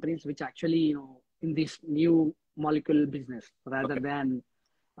companies which actually, in this new molecule business, rather than,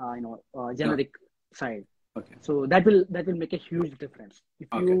 generic side. Okay. So that will make a huge difference.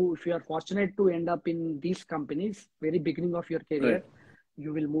 If you are fortunate to end up in these companies, very beginning of your career, Right.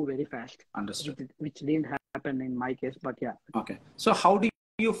 you will move very fast. Understood. Which didn't happen in my case, but yeah. Okay. So how do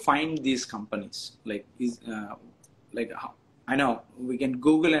you find these companies? I know we can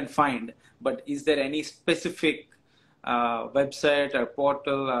Google and find, but is there any specific website or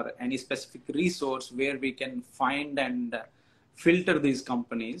portal or any specific resource where we can find and filter these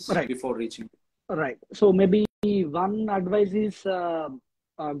companies before reaching? Right. So maybe one advice is get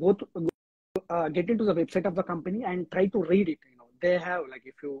into the website of the company and try to read it. They have, like,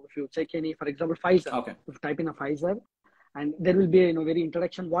 if you check any, for example, Pfizer. Okay. If you type in a Pfizer, and there will be a very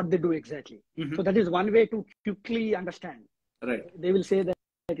introduction what they do exactly. Mm-hmm. So that is one way to quickly understand. Right. They will say that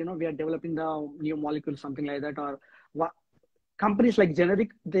we are developing the new molecule, something like that, or companies like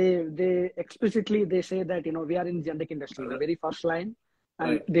generic, they explicitly they say that we are in generic industry, the very first line,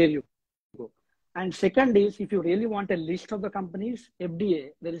 and there you go. And second is, if you really want a list of the companies,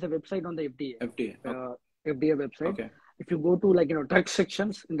 FDA, there is a website on the FDA. FDA website. Okay. If you go to drug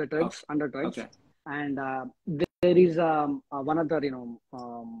sections in the drugs, under drugs, and there is one other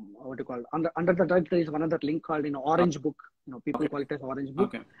what you call under the drug, there is one other link called Orange Book. People call it as Orange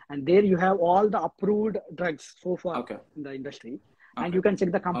Book, and there you have all the approved drugs so far in the industry, and you can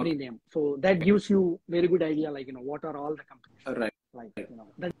check the company name. So that gives you very good idea, what are all the companies. Right.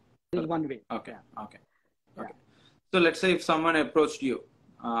 That is one way. Okay. So let's say if someone approached you,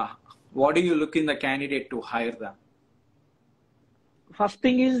 what do you look in the candidate to hire them? First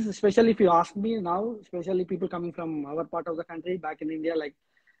thing is, especially if you ask me now, especially people coming from our part of the country, back in India,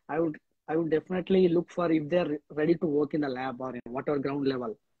 I would definitely look for if they're ready to work in the lab or in whatever ground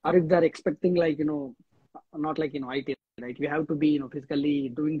level, or if they're expecting not like IT, right? You have to be physically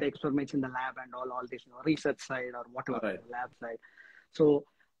doing the experiments in the lab and all this research side or whatever lab side. So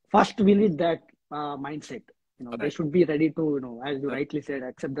first we need that mindset. They should be ready to as you rightly said,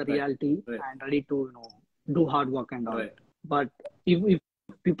 accept the reality and ready to do hard work and all. Right. But if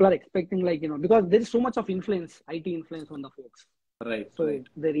people are expecting because there is so much of influence, IT influence on the folks. Right. So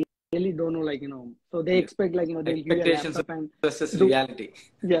they really don't know so they expect they'll give you a laptop and versus reality.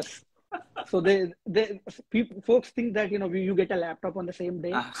 Yes. So folks think that you get a laptop on the same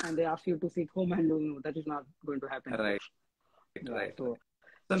day and they ask you to sit home and that is not going to happen. Right. So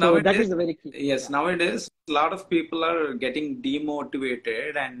nowadays, that is the very key. Yes, nowadays a lot of people are getting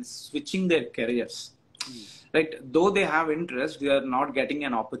demotivated and switching their careers. Right, though they have interest, they are not getting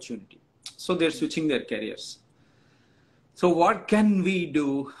an opportunity, so they're switching their careers. So what can we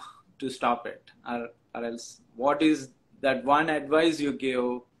do to stop it, or else what is that one advice you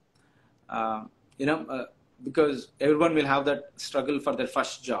give? Because everyone will have that struggle for their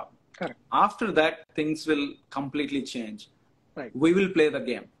first job. Correct. After that, things will completely change. Right. We will play the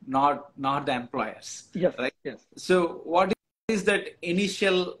game, not the employers. Yes. Right. Yes. So what is that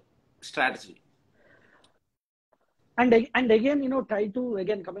initial strategy? And again, try to,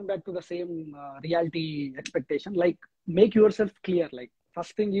 coming back to the same reality expectation, make yourself clear.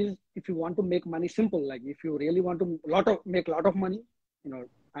 First thing is, if you want to make money, simple. If you really want to make a lot of money,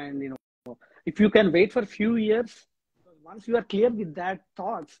 and if you can wait for a few years, once you are clear with that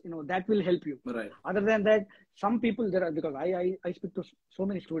thoughts, that will help you. Right. Other than that, some people there are, because I speak to so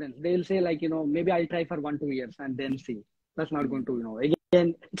many students, they'll say maybe I'll try for 1-2 years and then see. That's not going to,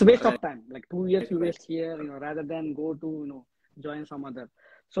 again, it's a waste of time. 2 years you waste here, rather than go to, join some other.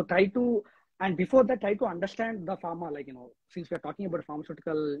 So try to, and before that, try to understand the pharma, since we're talking about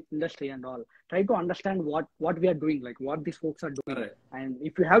pharmaceutical industry and all, try to understand what we are doing, what these folks are doing. Right. And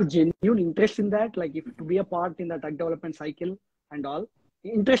if you have genuine interest in that, if to be a part in the drug development cycle and all,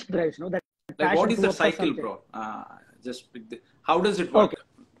 interest drives, that. What is the cycle, bro? How does it work? Okay.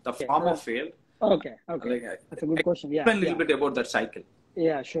 The pharma failed. Okay. That's a good question. Yeah. Explain a little bit about that cycle.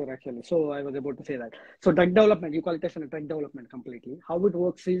 Yeah, sure, actually. So I was about to say that. So drug development, you call it as a drug development completely. How it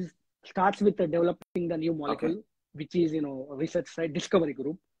works is, starts with developing the new molecule, which is, research side discovery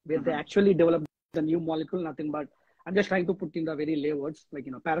group, where they actually develop the new molecule, nothing but, I'm just trying to put in the very lay words,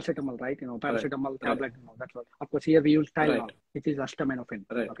 paracetamol, right? Paracetamol tablet, that's what. Of course, here we use Tylenol, which is acetaminophen.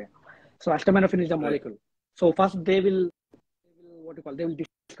 Right. Okay. So acetaminophen is the molecule. So first they will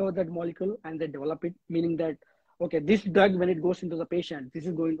discover that molecule and they develop it, meaning that, okay, this drug, when it goes into the patient, this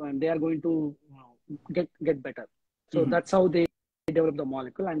is going to, and they are going to get better. So that's how they develop the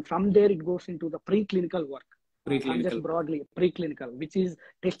molecule. And from there, it goes into the preclinical work. And just broadly, preclinical, which is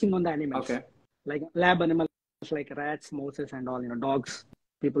testing on the animals. Okay. Like lab animals, like rats, mouses, and all, dogs,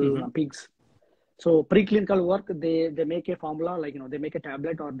 people, pigs. So preclinical work, they make a formula, they make a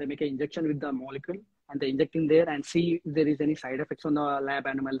tablet or they make an injection with the molecule and they inject in there and see if there is any side effects on the lab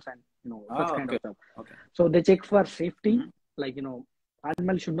animals and such kind okay. of stuff. Okay. So they check for safety, like,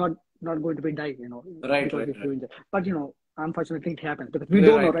 animal should not going to be die, Right, because right, if right. you injure. But, unfortunately it happens because we Yeah,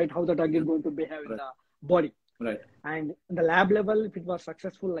 don't know, right. right, how the drug is going to behave in the body. Right. And the lab level, if it was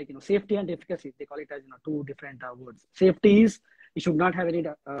successful, like, safety and efficacy, they call it as, two different words. Safety is, it should not have any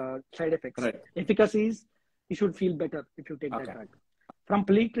side effects. Right. Efficacy is, you should feel better if you take that drug. From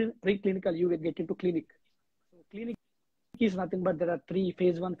preclinical, you will get into clinic. So clinic is nothing but there are 3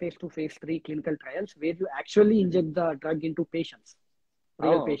 phase 1, phase 2, phase 3 clinical trials where you actually inject the drug into patients,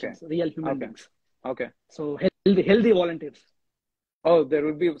 real patients, real human beings. Okay. So healthy volunteers. Oh, there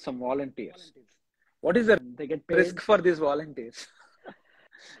will be some volunteers. What is the they get paid. risk for these volunteers?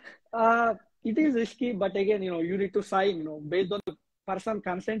 It is risky, but again, you need to sign, based on the person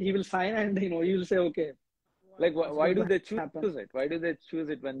consent, he will sign and, he will say, okay. Like, why do they choose it? Why do they choose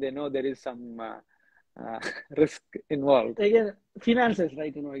it when they know there is some risk involved? Again, finances,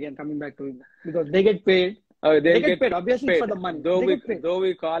 right? Again, coming back to it, because they get paid. Oh, they get paid. Obviously, it's for the money. Though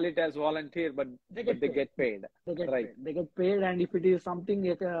we call it as volunteer, but they get paid. They get paid. They get paid, and if it is something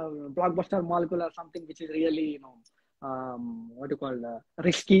like a blockbuster molecule or something which is really,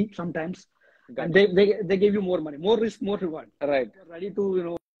 risky sometimes, and they give you more money, more risk, more reward. Right. You're ready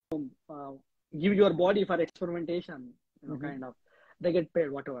to give your body for experimentation, kind of. They get paid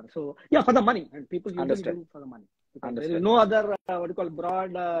whatever. So yeah, for the money, and people usually do for the money. Because there is no other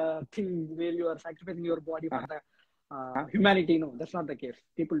broad thing where you are sacrificing your body for the humanity. No, that's not the case.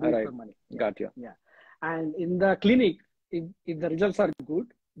 People do it for money. Got you. Yeah, and in the clinic, if the results are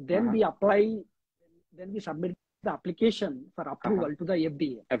good, then we apply, then we submit the application for approval to the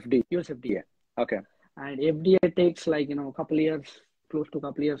FDA. US FDA. Okay. And FDA takes like couple years, close to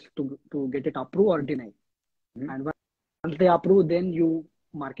couple years to get it approved or denied. And once they approve, then you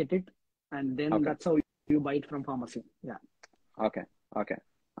market it, and then that's how you buy it from pharmacy. Yeah. Okay.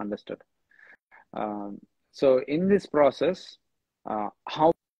 Understood. So in this process,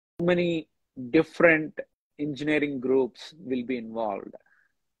 how many different engineering groups will be involved?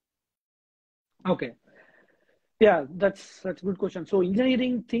 Okay. Yeah, that's a good question. So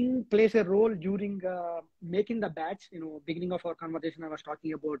engineering thing plays a role during making the batch. Beginning of our conversation, I was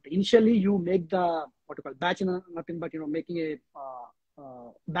talking about initially you make the batch, nothing but making a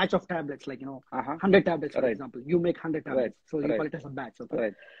batch of tablets, like 100 tablets, for example. You make 100 tablets, so you call it as a batch. Okay.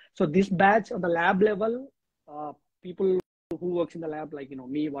 Right. So this batch on the lab level, people who works in the lab, like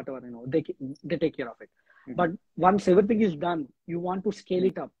me, whatever, they take care of it. But once everything is done, you want to scale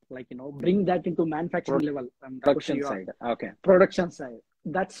it up, like bring that into manufacturing level, production side. Okay. Production side.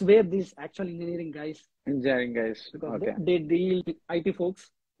 That's where these actual engineering guys, because they deal with IT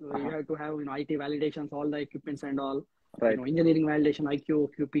folks. So you have to have IT validations, all the equipments and all. Right. Engineering validation, IQ,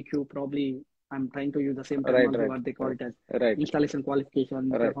 QPQ, probably I'm trying to use the same terminology, what they call it as installation qualification,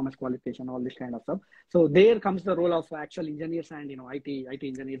 performance qualification, all this kind of stuff. So there comes the role of actual engineers and IT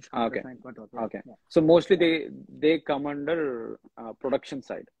engineers. Okay. Yeah. So mostly they come under production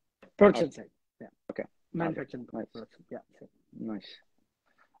side. Production side. Yeah. Okay. Manufacturing. Nice. Production. Yeah. Nice.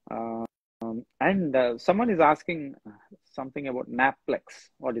 And someone is asking something about Naplex.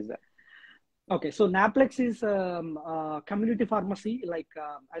 What is that? Okay, so Naplex is community pharmacy. Like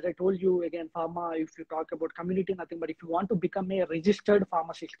as I told you, again, pharma, if you talk about community, nothing but if you want to become a registered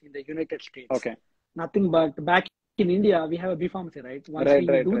pharmacist in the United States, nothing but back in India, we have a B pharmacy, right? Once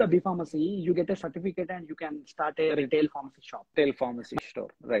you do the B pharmacy, you get a certificate and you can start a retail pharmacy shop. Retail pharmacy store,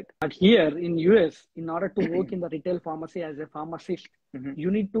 right. But here in US, in order to work in the retail pharmacy as a pharmacist,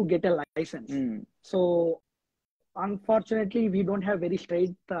 you need to get a license. So unfortunately, we don't have very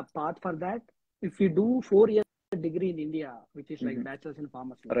straight path for that. If you do 4-year degree in India, which is like bachelor's in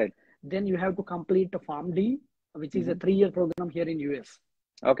pharmacy, then you have to complete a PharmD, which is a 3-year program here in US.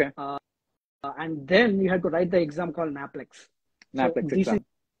 Okay. And then you have to write the exam called Naplex. Naplex exam.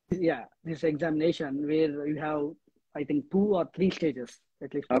 This examination where you have, I think, 2 or 3 stages,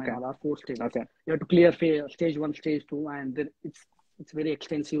 at least or 4 stages. Okay. You have to clear stage 1, stage 2, and then it's very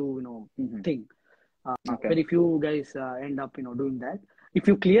extensive, thing. Very few guys end up, doing that. If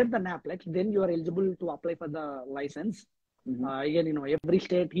you clear the Naplex, then you are eligible to apply for the license. Again,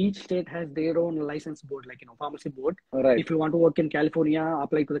 each state has their own license board, like, pharmacy board. Right. If you want to work in California,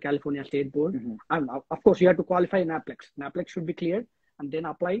 apply to the California State Board. And of course, you have to qualify Naplex. Naplex should be cleared and then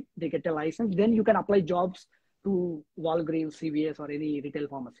apply. They get a license. Then you can apply jobs to Walgreens, CVS, or any retail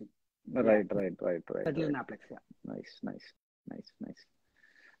pharmacy. Right. That is Naplex, Nice.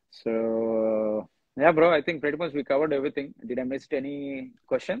 So, yeah, bro, I think pretty much we covered everything. Did I miss any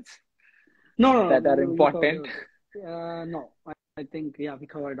questions? No. That are important? No. I think we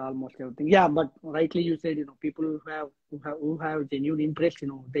covered almost everything. Yeah, but rightly you said, people who have genuine interest,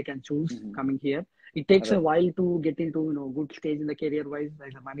 they can choose coming here. It takes a while to get into good stage in the career wise,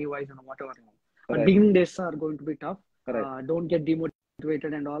 like the money wise, whatever. But beginning days are going to be tough. Don't get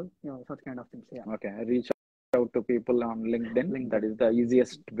demotivated and all, such kind of things. Yeah. Okay, reach out to people on LinkedIn. That is the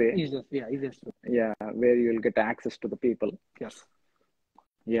easiest way. Easiest way. Yeah, where you will get access to the people. Yes.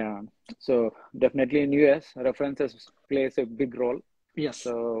 Yeah, so definitely in US, references plays a big role. Yes.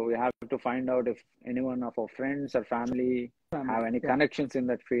 So we have to find out if anyone of our friends or family have any connections in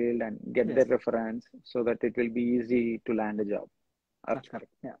that field and get their reference so that it will be easy to land a job. That's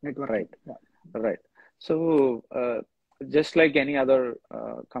correct. Yeah, network. Right. Yeah. Right. So just like any other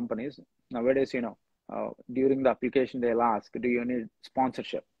companies nowadays, during the application they'll ask, do you need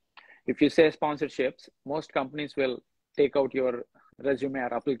sponsorship? If you say sponsorships, most companies will take out your resume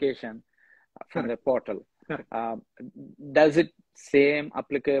or application from the portal. Does it same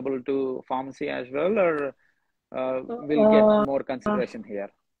applicable to pharmacy as well, or will get more consideration here?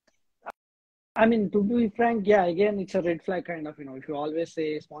 I mean, to be frank, again, it's a red flag kind of, if you always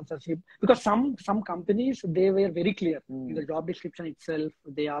say sponsorship, because some companies, they were very clear in the job description itself.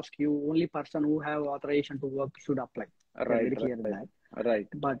 They ask you only person who have authorization to work should apply. Very clear in that. Right.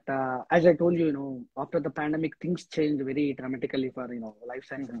 But as I told you, after the pandemic, things changed very dramatically for, life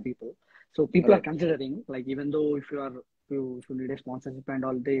sciences people. So people are considering, like, even though if you need a sponsorship and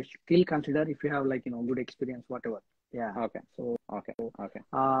all, they still consider if you have good experience, whatever. Yeah. Okay. So okay.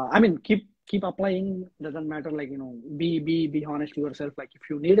 I mean, keep applying. Doesn't matter. Be honest to yourself. Like, if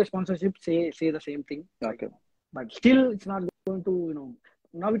you need a sponsorship, say the same thing. Okay. But still, it's not going to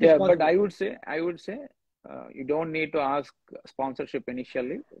now it is possible. But I would say you don't need to ask sponsorship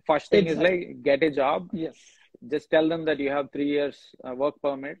initially. First thing is like get a job. Yes. Just tell them that you have 3 years work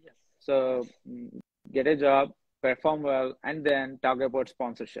permit. Yes. So get a job, perform well, and then talk about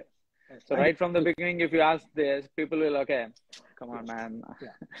sponsorship. Yes. So right from the beginning, if you ask this, people will, okay, come on, man.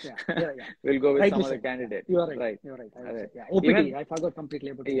 Yeah. We'll go with some other candidate. You are right. You're right. OPT, I forgot completely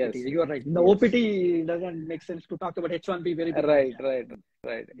about OPT. Yes. You are right. The OPT doesn't make sense to talk about H1B very big.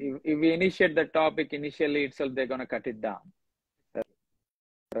 Right. If we initiate the topic initially itself, they're going to cut it down.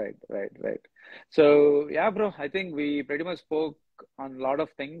 Right. So, bro, I think we pretty much spoke on a lot of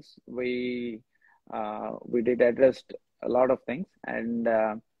things. We did address a lot of things. And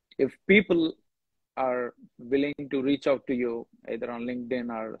if people are willing to reach out to you, either on LinkedIn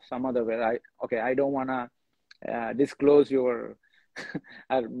or some other way, I don't want to disclose your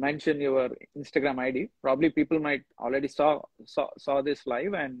or mention your Instagram ID. Probably people might already saw this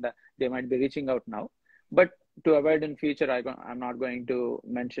live and they might be reaching out now. But to avoid in future, I'm not going to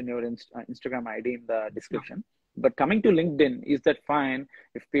mention your Instagram ID in the description. No. But coming to LinkedIn, is that fine?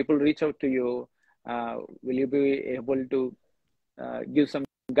 If people reach out to you, will you be able to give some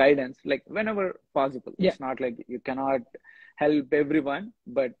guidance, like whenever possible? It's not like you cannot help everyone,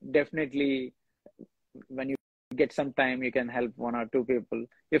 but definitely when you get some time, you can help 1 or 2 people.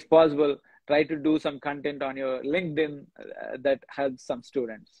 If possible, try to do some content on your LinkedIn that helps some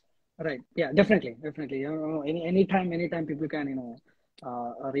students. Right. Yeah, definitely. Anytime people can,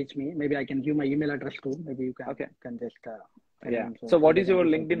 reach me. Maybe I can give my email address too. Maybe you can just. So what is your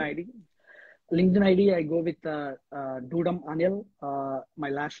LinkedIn ID? LinkedIn ID, I go with Dudam Anil, my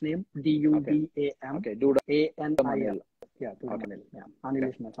last name, Dudam. Okay, Dudam Anil. Yeah, Dudam Anil. Yeah, Anil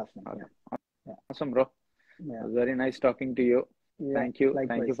is my first name. Yeah. Awesome, bro. Yeah. Very nice talking to you. Yeah, Thank you. Likewise.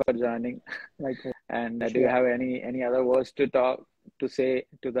 Thank you for joining. Likewise. And do you have any other words to say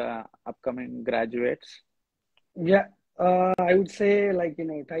to the upcoming graduates? Yeah. I would say,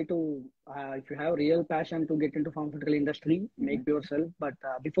 try to, if you have real passion to get into pharmaceutical industry, make yourself. But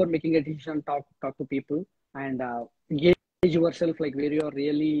before making a decision, talk to people and gauge yourself, like where you are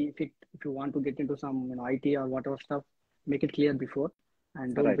really fit. If you want to get into some IT or whatever stuff, make it clear before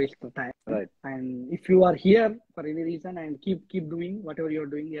and don't waste the time. Right. And if you are here for any reason and keep doing whatever you're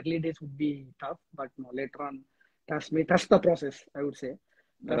doing, early days would be tough, but later on, trust the process, I would say.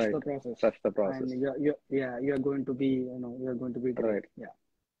 That's the process. And you're going to be, you're going to be great. Right. Yeah.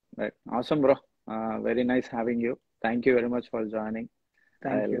 Right. Awesome, bro. Very nice having you. Thank you very much for joining.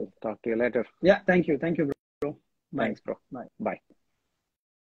 Thank you. Talk to you later. Yeah. Thank you, bro. Bye. Thanks, bro. Bye. Bye.